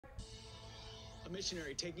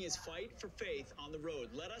missionary taking his fight for faith on the road.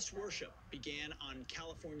 Let Us Worship began on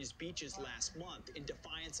California's beaches last month in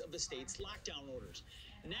defiance of the state's lockdown orders.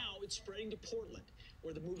 Now it's spreading to Portland,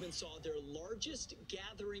 where the movement saw their largest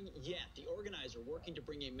gathering yet. The organizer working to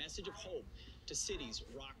bring a message of hope to cities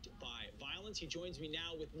rocked by violence. He joins me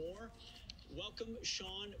now with more. Welcome,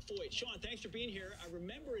 Sean Feucht. Sean, thanks for being here. I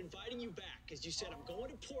remember inviting you back because you said, I'm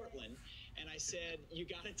going to Portland. And I said, you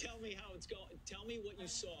got to tell me how it's going. Tell me what you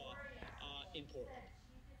saw in Portland.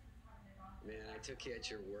 Man, I took you at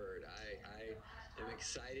your word. I am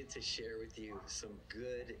excited to share with you some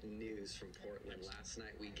good news from Portland. Last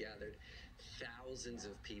night we gathered thousands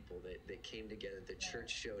of people that came together. The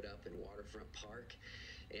church showed up in Waterfront Park.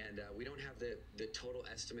 And we don't have the total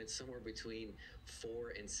estimate. Somewhere between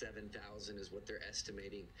 4,000 and 7,000 is what they're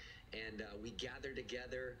estimating. And we gathered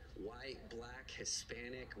together, white, black,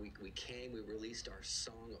 Hispanic. We came, we released our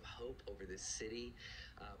song of hope over this city.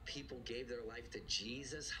 People gave their life to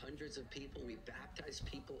Jesus, hundreds of people. We baptized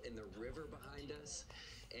people in the river behind us.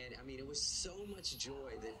 And I mean, it was so much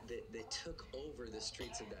joy that took over the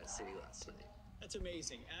streets of that city last night. That's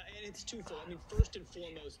amazing. And it's twofold. I mean, first and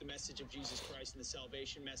foremost, the message of Jesus Christ and the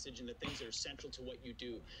salvation message and the things that are central to what you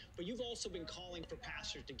do. But you've also been calling for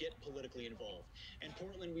pastors to get politically involved. In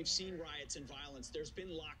Portland, we've seen riots and violence. There's been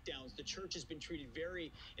lockdowns. The church has been treated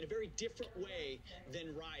in a very different way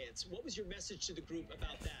than riots. What was your message to the group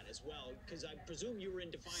about that as well? Because I presume you were in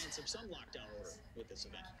defiance of some lockdown order with this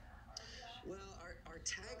event. Well, our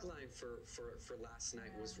tagline for last night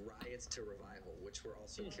was Riots to Revival, which we're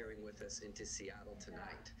also carrying with us into Seattle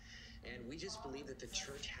tonight. And we just believe that the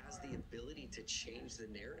church has the ability to change the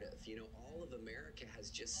narrative. You know, all of America has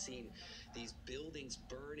just seen these buildings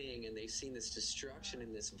burning, and they've seen this destruction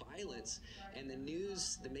and this violence. And the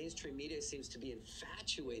news, the mainstream media seems to be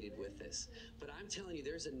infatuated with this. But I'm telling you,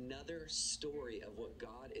 there's another story of what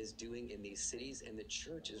God is doing in these cities, and the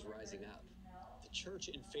church is rising up. Church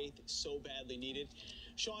and faith so badly needed.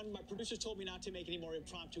 Sean, my producers told me not to make any more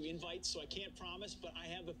impromptu invites, so I can't promise, but I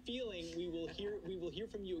have a feeling we will hear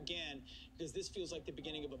from you again, because this feels like the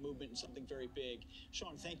beginning of a movement and something very big.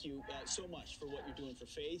 Sean, thank you so much for what you're doing for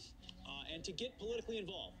faith and to get politically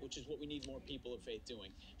involved, which is what we need more people of faith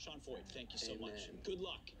doing. Sean Feucht, thank you so much. Good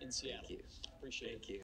luck in Seattle. Thank you. Appreciate it. Thank you.